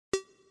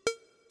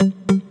I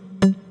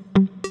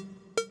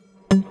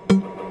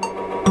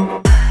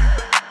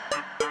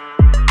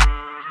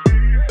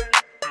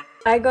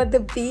got the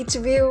beach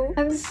view.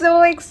 I'm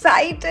so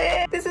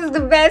excited. This is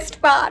the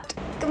best part.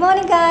 Good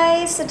morning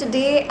guys. So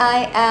today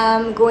I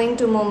am going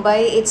to Mumbai.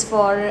 It's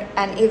for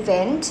an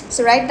event.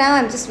 So right now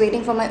I'm just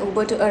waiting for my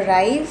Uber to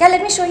arrive. Yeah,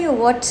 let me show you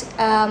what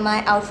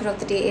my outfit of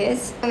the day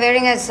is. I'm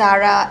wearing a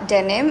Zara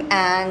denim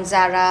and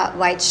Zara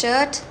white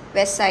shirt,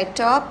 west side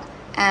top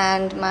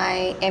and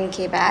my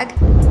MK bag.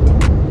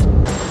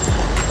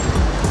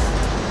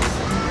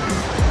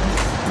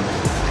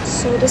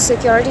 So the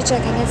security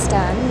checking is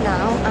done.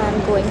 Now I'm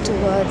going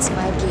towards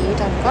my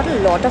gate. I've got a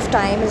lot of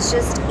time. It's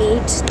just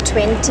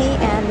 8:20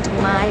 and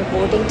my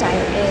boarding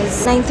time is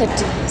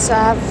 9:30. So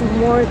I have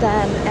more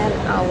than an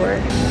hour.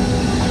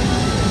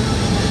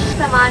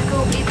 सामान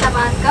को ऊपरी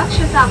सामान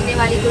कक्ष सामने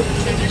वाली कुर्सी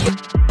से नीचे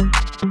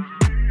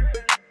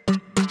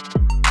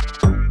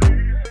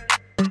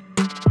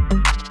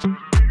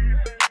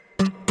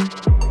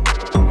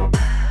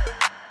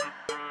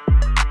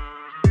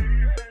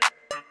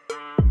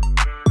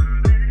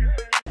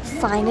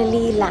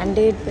finally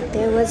landed, but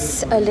there was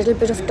a little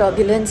bit of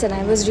turbulence and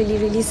I was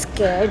really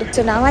scared.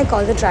 So now I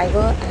call the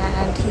driver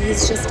and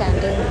he's just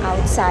standing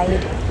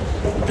outside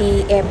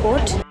the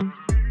airport.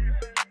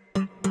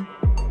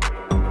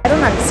 I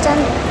don't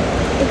understand.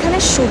 এখানে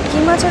শুটকি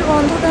মাছের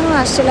গন্ধ কেন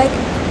আসছে? Like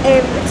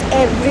it's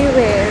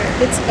everywhere.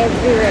 It's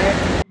everywhere.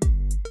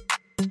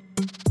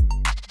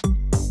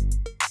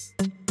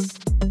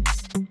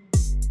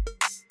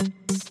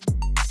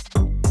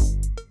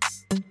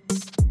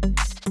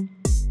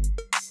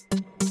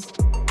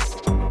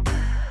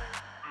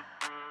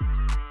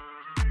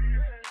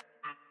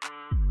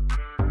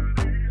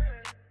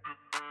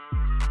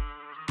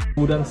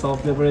 Food and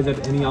soft beverage at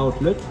any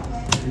outlet.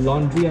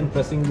 Laundry and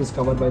pressing is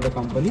covered by the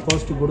company.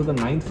 First to go to the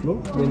 9th floor,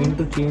 they need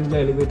to change the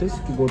elevators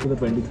to go to the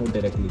 23rd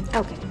directly.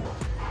 Okay.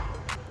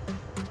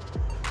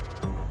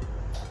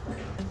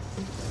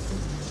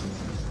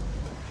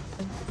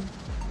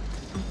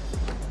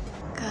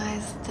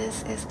 Guys, this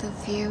is the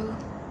view.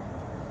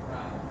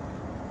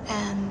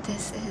 And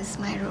this is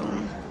my room.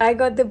 I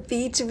got the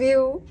beach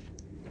view.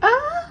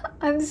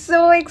 I'm so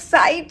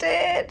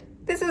excited.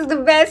 This is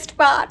the best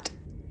part.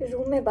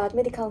 Room में बाद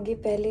में दिखाऊंगी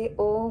पहले.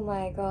 Oh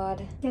my god.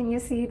 Can you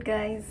see it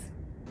guys?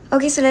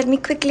 Okay, so let me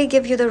quickly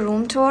give you the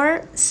room tour.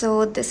 So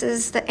this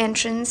is the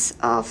entrance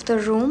of the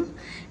room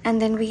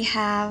and then we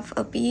have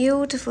a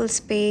beautiful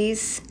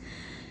space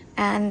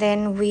and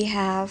then we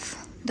have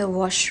the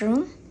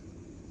washroom.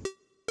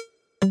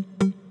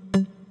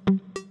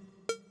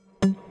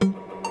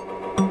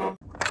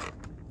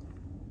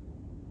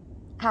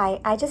 Hi,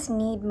 I just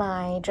need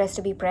my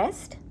dress to be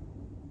pressed.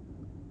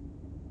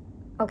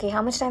 Okay,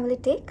 how much time will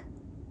it take?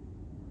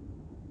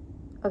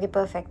 Okay,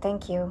 perfect.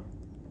 Thank you.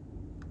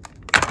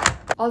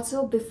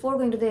 Also, before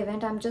going to the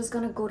event, I'm just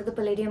gonna go to the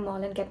Palladium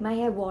Mall and get my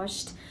hair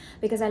washed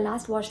because I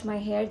last washed my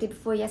hair day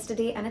before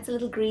yesterday and it's a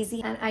little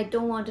greasy and I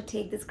don't want to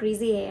take this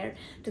greasy hair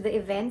to the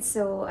event,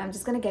 so I'm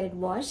just gonna get it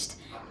washed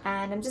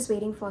and I'm just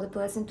waiting for the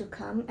person to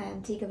come and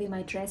take away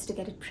my dress to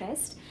get it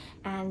pressed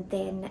and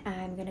then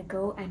I'm gonna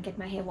go and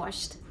get my hair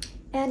washed.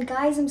 And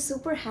guys, I'm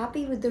super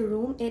happy with the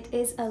room. It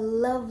is a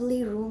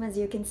lovely room as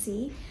you can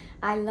see.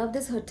 I love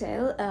this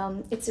hotel.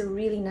 It's a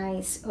really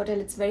nice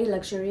hotel. It's very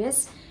luxurious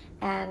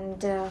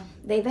and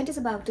the event is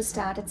about to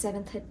start at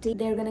 7:30.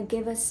 They're gonna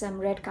give us some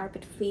red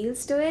carpet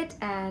feels to it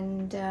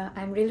and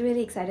I'm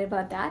really excited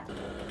about that.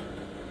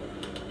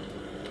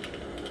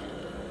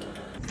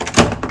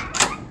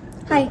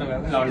 Hi.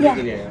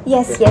 Yeah.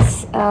 Yes.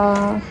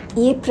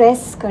 ये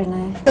press करना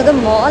है. So the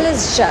mall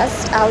is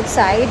just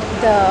outside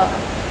the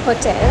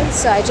hotel.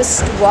 So I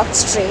just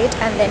walked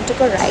straight and then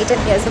took a right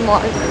and here's the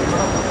mall.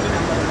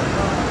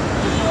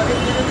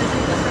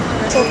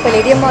 So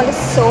Palladium Mall is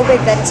so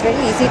big that it's very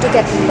easy to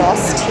get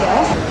lost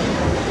here.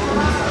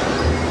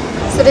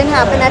 So it didn't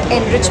happen at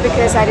Enrich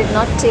because I did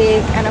not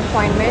take an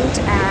appointment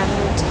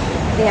and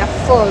they are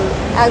full.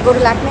 I'll go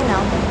to Lakme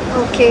now.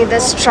 Okay, the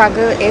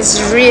struggle is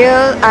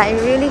real. I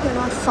really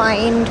cannot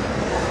find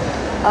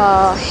a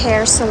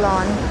hair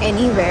salon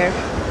anywhere.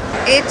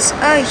 It's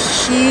a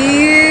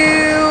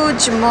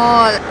huge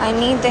mall. I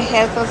need the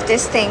help of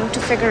this thing to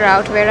figure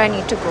out where I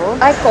need to go.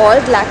 I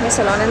called Lakme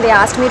Salon and they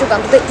asked me to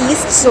come to the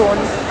east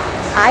zone.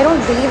 I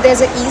don't believe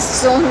there's an east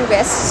zone,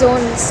 west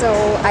zone, so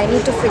I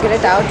need to figure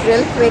it out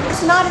real quick.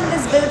 It's not in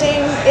this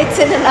building, it's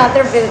in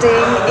another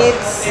building.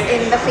 It's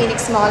in the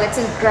Phoenix Mall, it's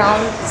in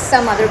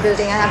some other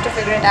building. I have to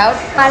figure it out.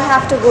 I'll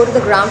have to go to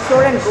the ground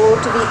floor and go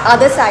to the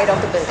other side of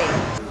the building.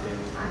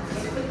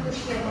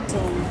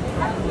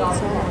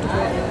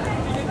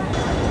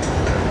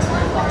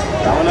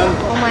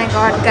 Oh my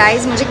god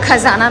guys, मुझे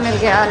खजाना मिल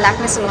गया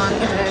Lakme Salon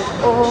इधर.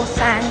 Oh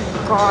thank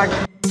god.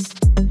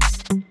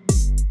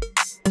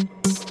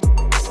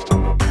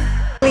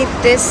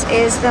 This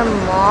is the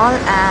mall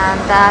and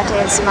that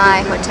is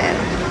my hotel.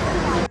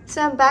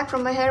 So I'm back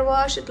from my hair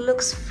wash. It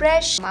looks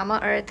fresh.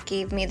 Mamaearth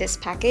gave me this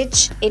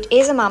package. It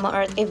is a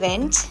Mamaearth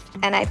event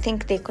and I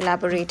think they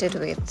collaborated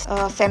with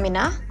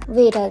Femina.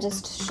 Wait, I'll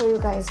just show you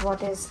guys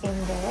what is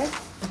in there.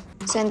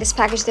 So in this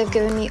package they've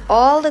given me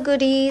all the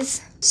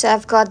goodies. So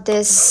I've got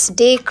this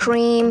day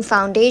cream,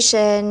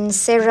 foundation,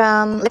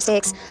 serum,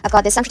 lipsticks. I've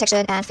got this sun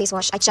protection and face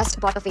wash. I just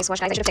bought a face wash,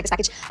 guys. I should have checked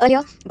this package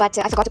earlier, but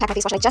I forgot to pack my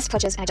face wash. I just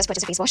purchased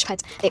a face wash,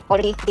 but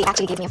they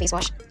actually gave me a face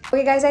wash.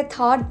 Okay guys, I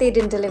thought they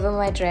didn't deliver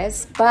my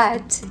dress,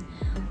 but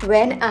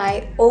when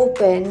I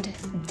opened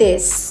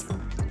this,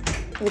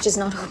 which is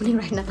not opening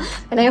right now,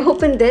 when I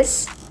opened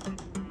this,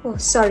 oh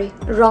sorry,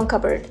 wrong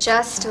cupboard.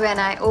 Just when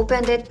I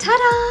opened it,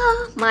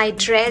 ta-da! My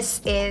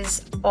dress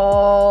is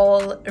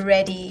all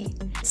ready.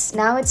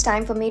 Now it's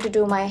time for me to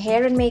do my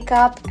hair and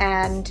makeup,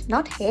 and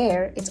not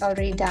hair, it's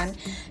already done.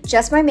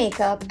 Just my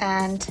makeup,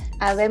 and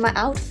I'll wear my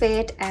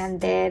outfit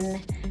and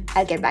then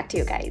I'll get back to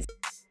you guys.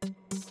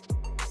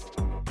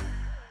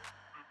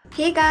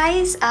 Hey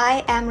guys,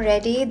 I am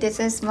ready. This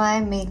is my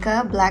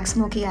makeup, black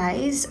smoky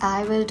eyes.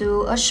 I will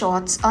do a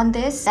shorts on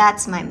this.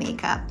 That's my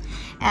makeup.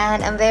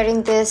 And I'm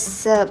wearing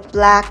this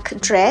black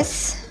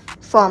dress,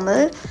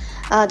 formal.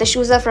 The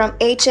shoes are from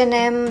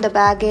H&M, the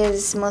bag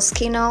is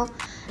Moschino,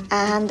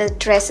 and the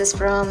dress is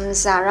from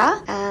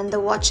Zara, and the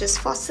watch is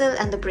Fossil,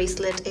 and the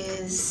bracelet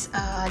is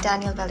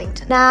Daniel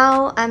Wellington.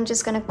 Now I'm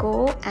just gonna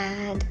go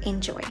and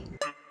enjoy.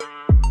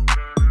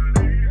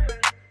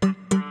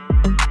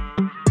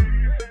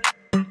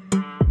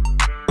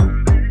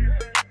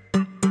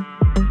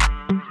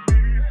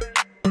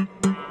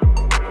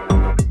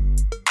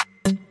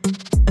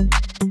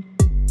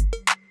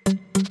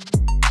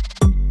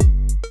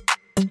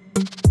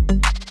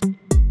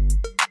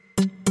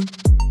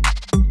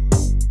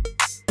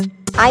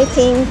 I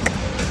think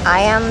I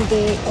am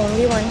the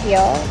only one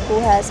here who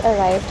has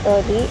arrived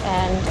early,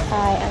 and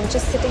I am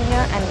just sitting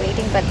here and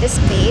waiting, but this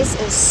place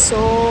is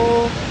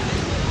so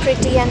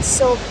pretty and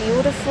so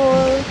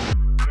beautiful.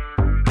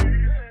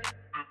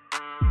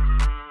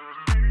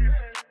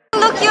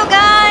 Look you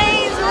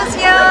guys, who's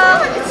here?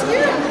 It's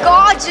here.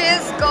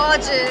 Gorgeous,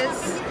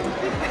 gorgeous.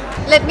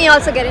 Let me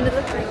also get into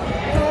the frame.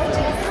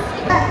 Gorgeous.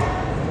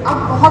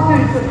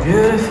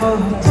 Beautiful.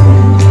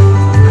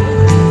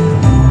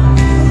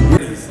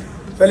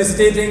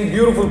 Felicitating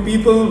beautiful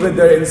people with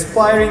their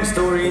inspiring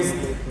stories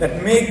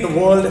that make the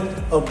world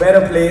a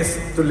better place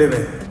to live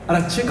in.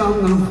 अच्छे काम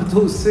करूँगा तो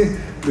उससे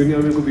दुनिया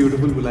में को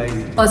beautiful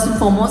बुलाएगी. First and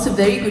foremost, a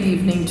very good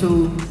evening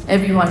to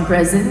everyone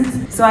present.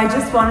 So I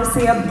just want to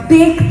say a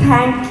big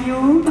thank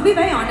you. To be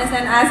very honest,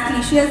 and as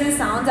cliche as it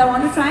sounds, I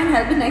want to try and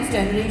help the next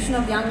generation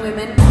of young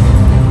women.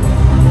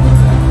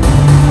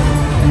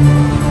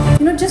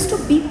 You know, just to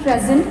be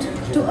present,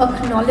 to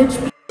acknowledge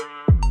people.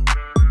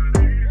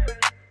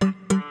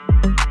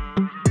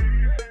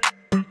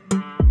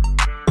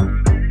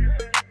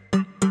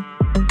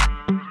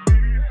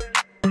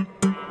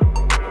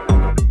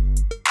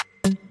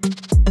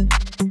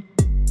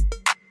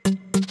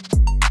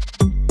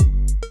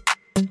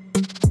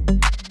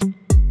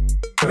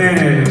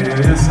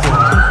 Just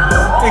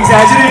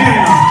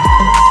exaggerating now.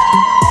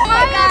 Oh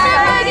my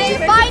god, we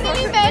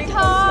finally met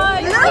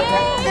her. Look,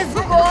 this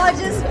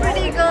gorgeous,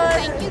 pretty girl.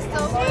 Thank you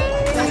so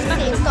much.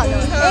 Same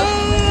color.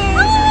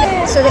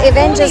 Hey. So the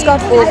event just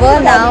got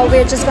over. Now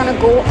we're just gonna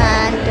go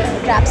and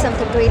grab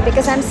something to eat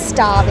because I'm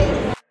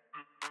starving.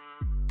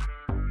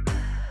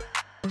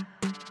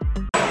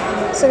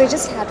 So we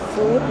just had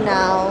food.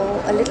 Now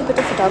a little bit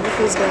of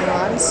photography is going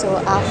on. So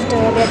after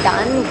we're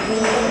done, we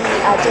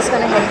are just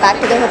gonna head back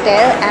to the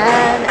hotel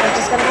and I'm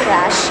just gonna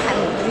crash. I'm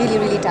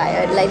really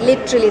tired. Like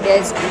literally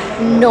there's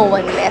no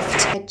one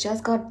left. I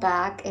just got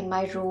back in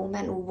my room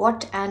and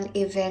what an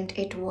event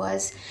it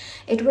was.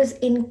 It was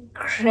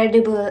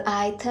incredible.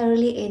 I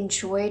thoroughly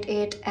enjoyed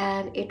it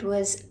and it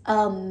was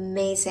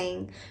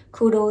amazing.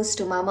 Kudos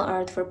to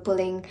Mamaearth for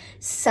pulling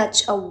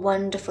such a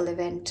wonderful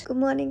event. Good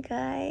morning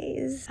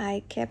guys.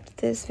 I kept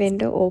this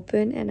window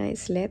open and I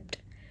slept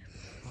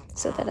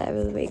so that I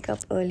will wake up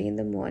early in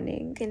the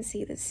morning. You can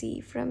see the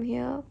sea from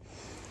here.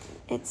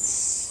 It's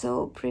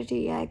so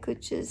pretty. I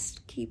could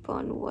just keep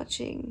on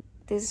watching.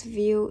 This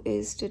view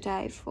is to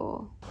die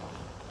for.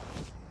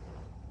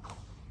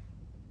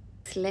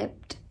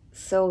 Slept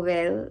so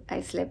well.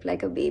 I slept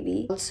like a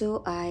baby.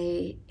 Also,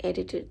 I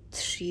edited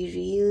 3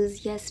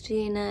 reels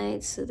yesterday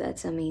night, so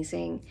that's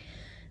amazing.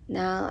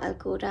 Now I'll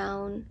go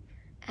down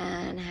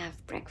and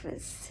have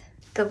breakfast.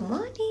 Good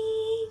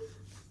morning.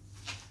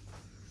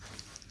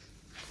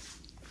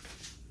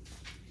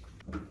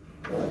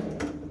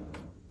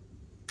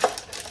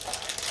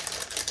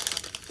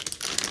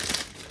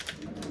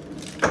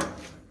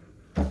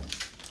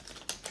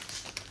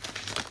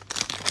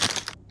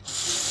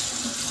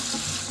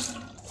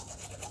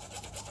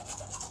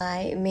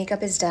 My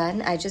makeup is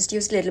done. I just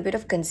used a little bit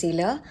of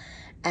concealer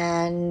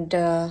and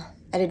I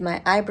did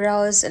my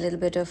eyebrows, a little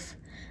bit of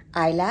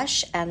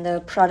eyelash, and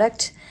the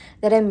product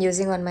that I'm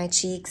using on my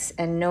cheeks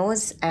and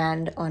nose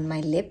and on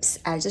my lips,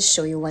 I'll just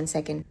show you 1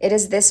 second. It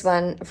is this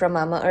one from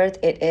Mamaearth.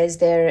 It is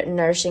their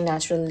Nourishing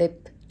Natural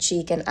Lip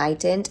cheek and eye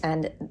tint,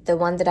 and the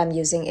one that I'm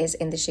using is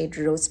in the shade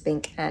Rose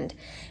Pink, and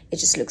it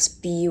just looks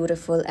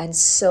beautiful and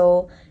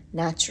so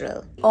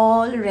natural.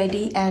 All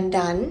ready and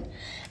done,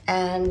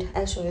 and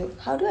I'll show you.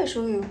 How do I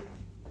show you?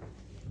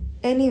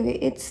 Anyway,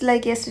 it's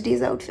like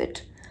yesterday's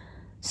outfit.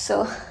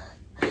 So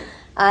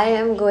I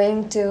am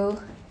going to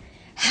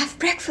have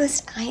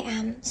breakfast. I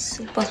am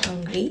super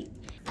hungry.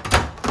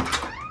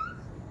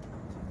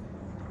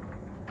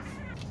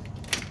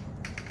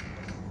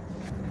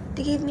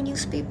 They gave me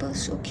newspaper,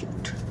 so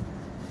cute.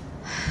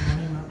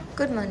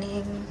 Good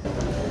morning.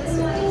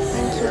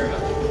 Thank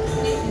you.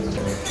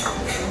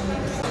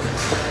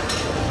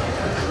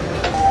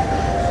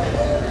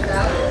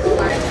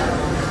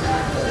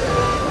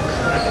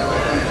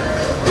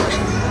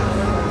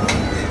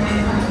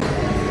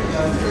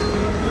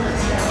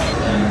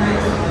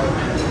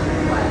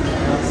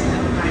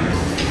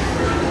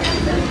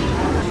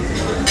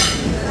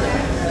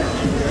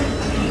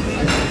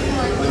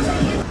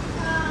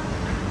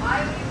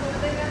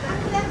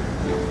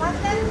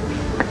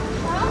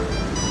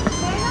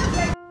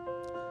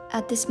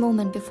 At this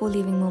moment before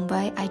leaving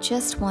Mumbai, I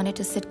just wanted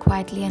to sit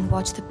quietly and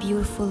watch the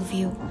beautiful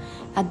view.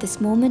 At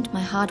this moment,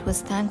 my heart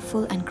was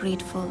thankful and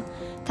grateful.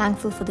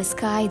 Thankful for the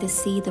sky, the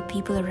sea, the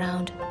people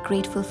around.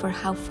 Grateful for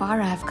how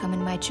far I have come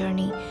in my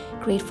journey.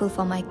 Grateful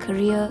for my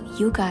career,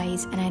 you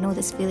guys, and I know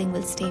this feeling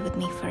will stay with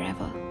me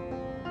forever.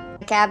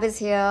 The cab is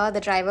here,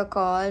 the driver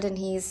called and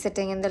he's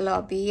sitting in the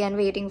lobby and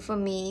waiting for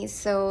me.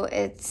 So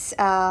it's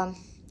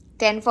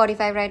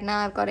 10:45 right now.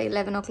 I've got an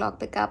 11 o'clock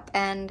pickup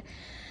and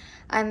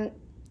I'm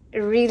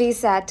really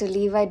sad to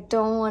leave. I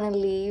don't want to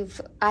leave.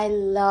 I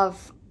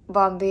love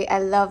Bombay. I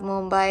love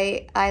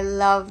Mumbai. I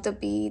love the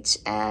beach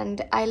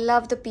and I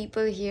love the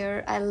people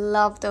here. I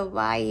love the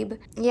vibe.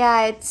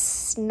 Yeah,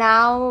 it's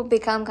now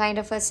become kind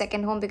of a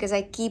second home because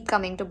I keep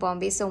coming to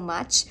Bombay so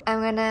much. I'm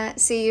gonna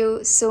see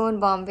you soon,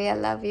 Bombay. I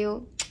love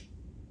you.